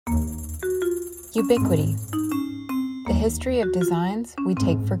Ubiquity, the history of designs we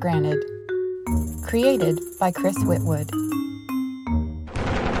take for granted. Created by Chris Whitwood.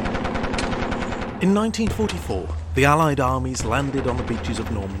 In 1944, the Allied armies landed on the beaches of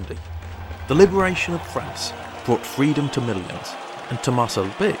Normandy. The liberation of France brought freedom to millions, and to Marcel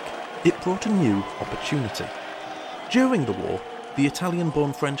BiC, it brought a new opportunity. During the war, the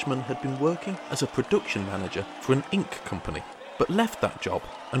Italian-born Frenchman had been working as a production manager for an ink company, but left that job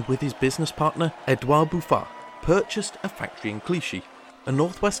and with his business partner Edouard Bouffard purchased a factory in Clichy, a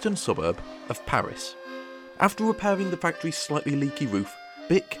northwestern suburb of Paris. After repairing the factory's slightly leaky roof,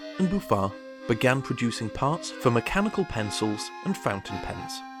 BiC and Bouffard began producing parts for mechanical pencils and fountain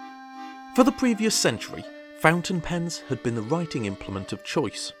pens. For the previous century, fountain pens had been the writing implement of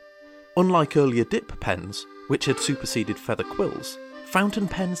choice. Unlike earlier dip pens, which had superseded feather quills, fountain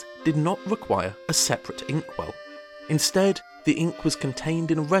pens did not require a separate inkwell. Instead, the ink was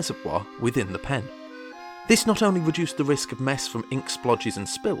contained in a reservoir within the pen. This not only reduced the risk of mess from ink splodges and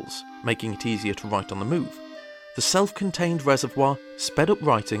spills, making it easier to write on the move, the self-contained reservoir sped up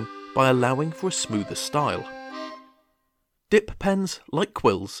writing by allowing for a smoother style. Dip pens, like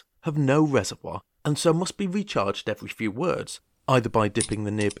quills, have no reservoir and so must be recharged every few words, either by dipping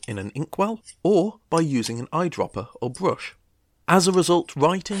the nib in an inkwell or by using an eyedropper or brush. As a result,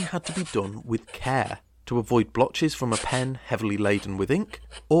 writing had to be done with care to avoid blotches from a pen heavily laden with ink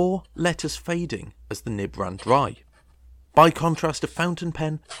or letters fading as the nib ran dry. By contrast, a fountain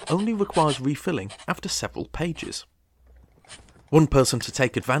pen only requires refilling after several pages. One person to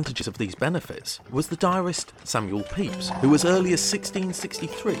take advantage of these benefits was the diarist Samuel Pepys, who as early as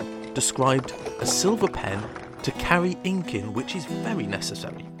 1663 described a silver pen to carry ink in which is very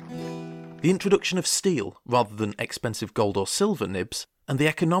necessary. The introduction of steel rather than expensive gold or silver nibs and the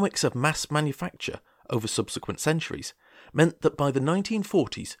economics of mass manufacture over subsequent centuries meant that by the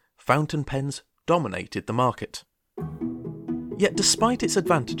 1940s fountain pens dominated the market. Yet despite its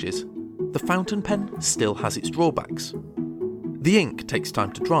advantages, the fountain pen still has its drawbacks. The ink takes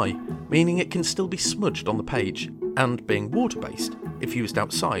time to dry, meaning it can still be smudged on the page, and being water-based, if used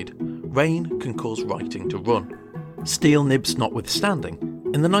outside, rain can cause writing to run. Steel nibs notwithstanding,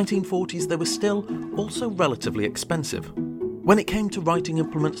 in the 1940s they were still also relatively expensive. When it came to writing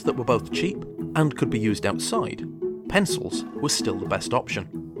implements that were both cheap and could be used outside, pencils were still the best option.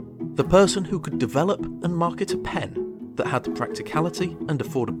 The person who could develop and market a pen that had the practicality and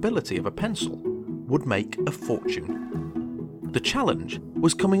affordability of a pencil would make a fortune. The challenge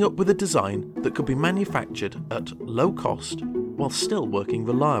was coming up with a design that could be manufactured at low cost while still working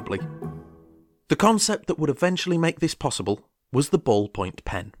reliably. The concept that would eventually make this possible was the ballpoint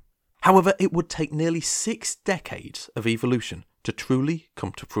pen. However, it would take nearly 6 decades of evolution to truly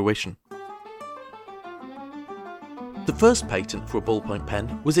come to fruition. The first patent for a ballpoint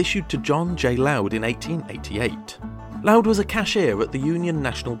pen was issued to John J. Loud in 1888. Loud was a cashier at the Union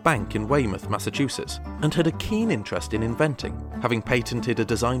National Bank in Weymouth, Massachusetts, and had a keen interest in inventing, having patented a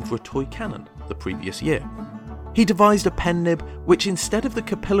design for a toy cannon the previous year. He devised a pen nib which, instead of the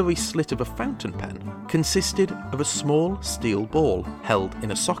capillary slit of a fountain pen, consisted of a small steel ball held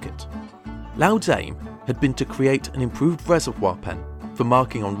in a socket. Loud's aim had been to create an improved reservoir pen for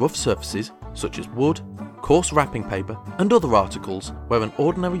marking on rough surfaces such as wood, coarse wrapping paper, and other articles where an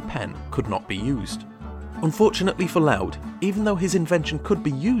ordinary pen could not be used. Unfortunately for Loud, even though his invention could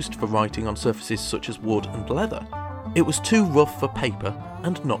be used for writing on surfaces such as wood and leather, it was too rough for paper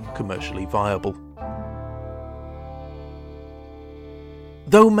and not commercially viable.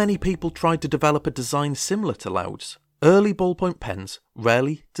 Though many people tried to develop a design similar to Loud's, early ballpoint pens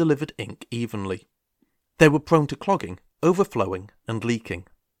rarely delivered ink evenly. They were prone to clogging, overflowing, and leaking.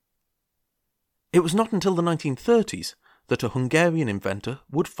 It was not until the 1930s that a Hungarian inventor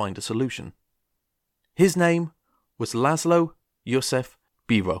would find a solution. His name was Laszlo József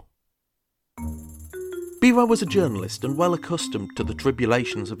Biro. Biro was a journalist and well accustomed to the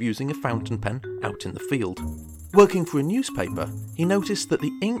tribulations of using a fountain pen out in the field. Working for a newspaper, he noticed that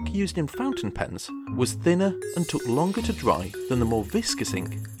the ink used in fountain pens was thinner and took longer to dry than the more viscous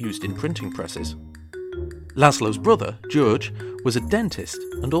ink used in printing presses. Laszlo's brother, George, was a dentist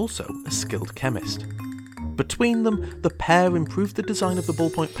and also a skilled chemist. Between them, the pair improved the design of the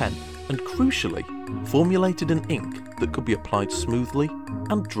ballpoint pen and, crucially, formulated an ink that could be applied smoothly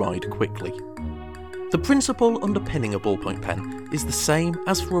and dried quickly. The principle underpinning a ballpoint pen is the same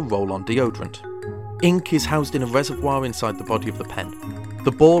as for a roll-on deodorant. Ink is housed in a reservoir inside the body of the pen.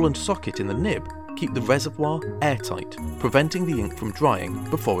 The ball and socket in the nib keep the reservoir airtight, preventing the ink from drying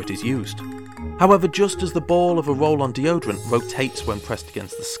before it is used. However, just as the ball of a roll-on deodorant rotates when pressed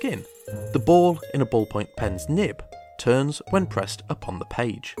against the skin, the ball in a ballpoint pen's nib turns when pressed upon the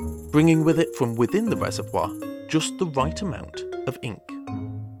page, bringing with it from within the reservoir just the right amount of ink.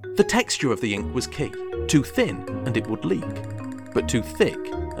 The texture of the ink was key. Too thin and it would leak, but too thick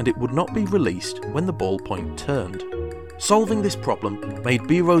and it would not be released when the ballpoint turned. Solving this problem made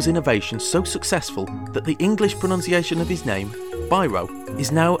Biro's innovation so successful that the English pronunciation of his name, Biro,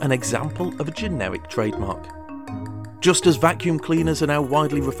 is now an example of a generic trademark. Just as vacuum cleaners are now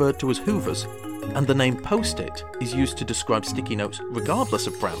widely referred to as hoovers, and the name Post-it is used to describe sticky notes regardless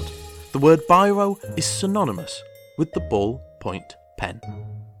of brand, the word Biro is synonymous with the ballpoint pen.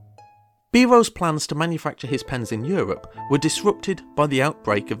 Biro's plans to manufacture his pens in Europe were disrupted by the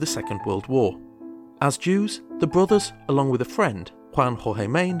outbreak of the Second World War. As Jews, the brothers, along with a friend, Juan Jorge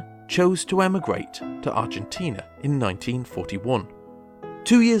Main, chose to emigrate to Argentina in 1941.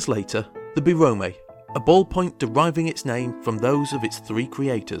 2 years later, the Birome, a ballpoint deriving its name from those of its three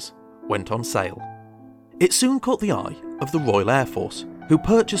creators, went on sale. It soon caught the eye of the Royal Air Force, who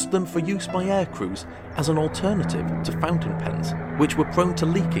purchased them for use by air crews as an alternative to fountain pens, which were prone to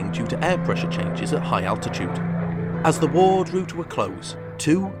leaking due to air pressure changes at high altitude. As the war drew to a close,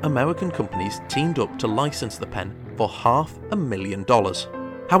 2 American companies teamed up to license the pen for $500,000.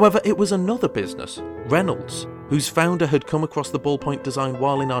 However, it was another business, Reynolds, whose founder had come across the ballpoint design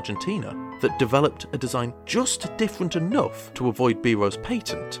while in Argentina, that developed a design just different enough to avoid Biro's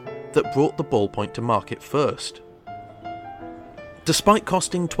patent that brought the ballpoint to market first. Despite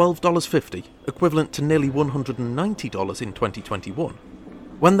costing $12.50, equivalent to nearly $190 in 2021,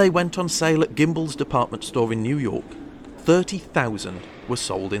 when they went on sale at Gimbel's department store in New York, 30,000 were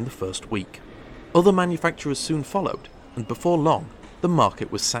sold in the first week. Other manufacturers soon followed, and before long, the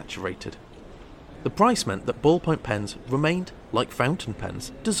market was saturated. The price meant that ballpoint pens remained, like fountain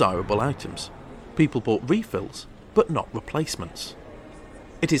pens, desirable items. People bought refills, but not replacements.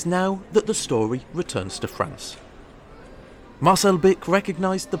 It is now that the story returns to France. Marcel BiC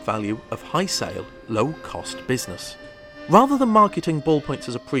recognised the value of high-sale, low-cost business. Rather than marketing ballpoints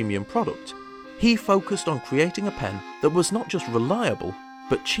as a premium product, he focused on creating a pen that was not just reliable,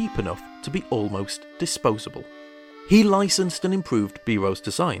 but cheap enough to be almost disposable. He licensed and improved Biro's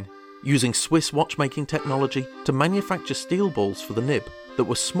design, using Swiss watchmaking technology to manufacture steel balls for the nib that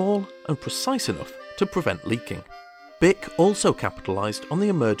were small and precise enough to prevent leaking. BiC also capitalised on the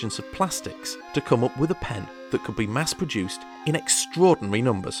emergence of plastics to come up with a pen that could be mass-produced in extraordinary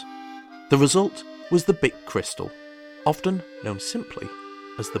numbers. The result was the BiC Cristal, often known simply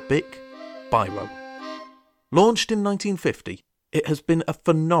as the BiC Biro. Launched in 1950, it has been a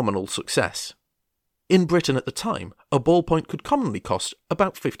phenomenal success. In Britain at the time, a ballpoint could commonly cost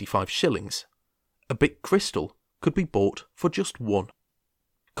about 55 shillings. A BiC Cristal could be bought for just £1.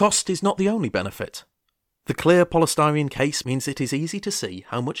 Cost is not the only benefit. The clear polystyrene case means it is easy to see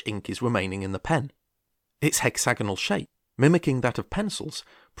how much ink is remaining in the pen. Its hexagonal shape, mimicking that of pencils,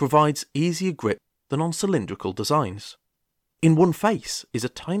 provides easier grip than on cylindrical designs. In one face is a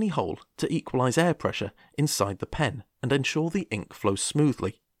tiny hole to equalise air pressure inside the pen and ensure the ink flows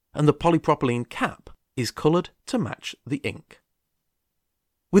smoothly, and the polypropylene cap is coloured to match the ink.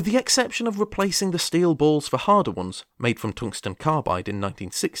 With the exception of replacing the steel balls for harder ones made from tungsten carbide in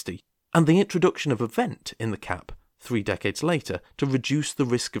 1960, and the introduction of a vent in the cap 3 decades later to reduce the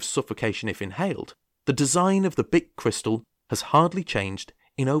risk of suffocation if inhaled, the design of the BiC Cristal has hardly changed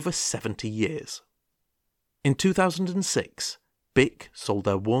in over 70 years. In 2006, BiC sold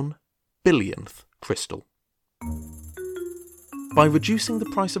their 1 billionth Cristal. By reducing the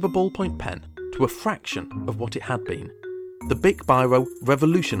price of a ballpoint pen to a fraction of what it had been, the BiC Biro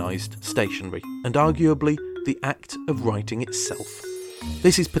revolutionised stationery and arguably the act of writing itself.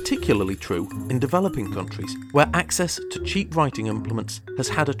 This is particularly true in developing countries where access to cheap writing implements has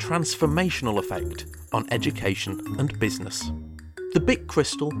had a transformational effect on education and business. The BiC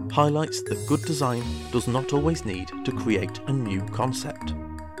Cristal highlights that good design does not always need to create a new concept.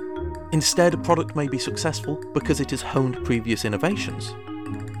 Instead, a product may be successful because it has honed previous innovations,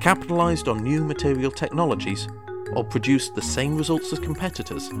 capitalised on new material technologies, or produced the same results as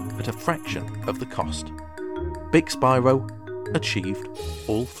competitors at a fraction of the cost. BiC's Biro achieved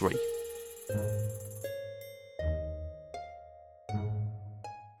all 3.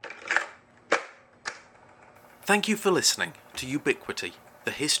 Thank you for listening to Ubiquity,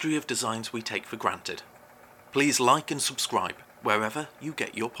 the history of designs we take for granted. Please like and subscribe wherever you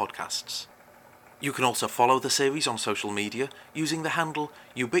get your podcasts. You can also follow the series on social media using the handle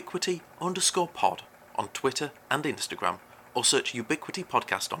Ubiquity_pod on Twitter and Instagram, or search Ubiquity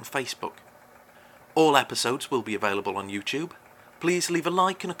Podcast on Facebook. All episodes will be available on YouTube. Please leave a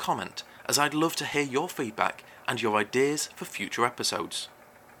like and a comment, as I'd love to hear your feedback and your ideas for future episodes.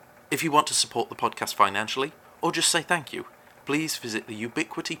 If you want to support the podcast financially, or just say thank you, please visit the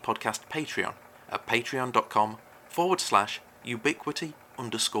Ubiquity Podcast Patreon at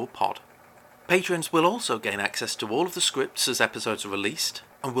patreon.com/ubiquity_pod. Patrons will also gain access to all of the scripts as episodes are released,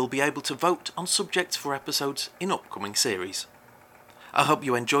 and will be able to vote on subjects for episodes in upcoming series. I hope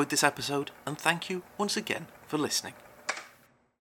you enjoyed this episode, and thank you once again for listening.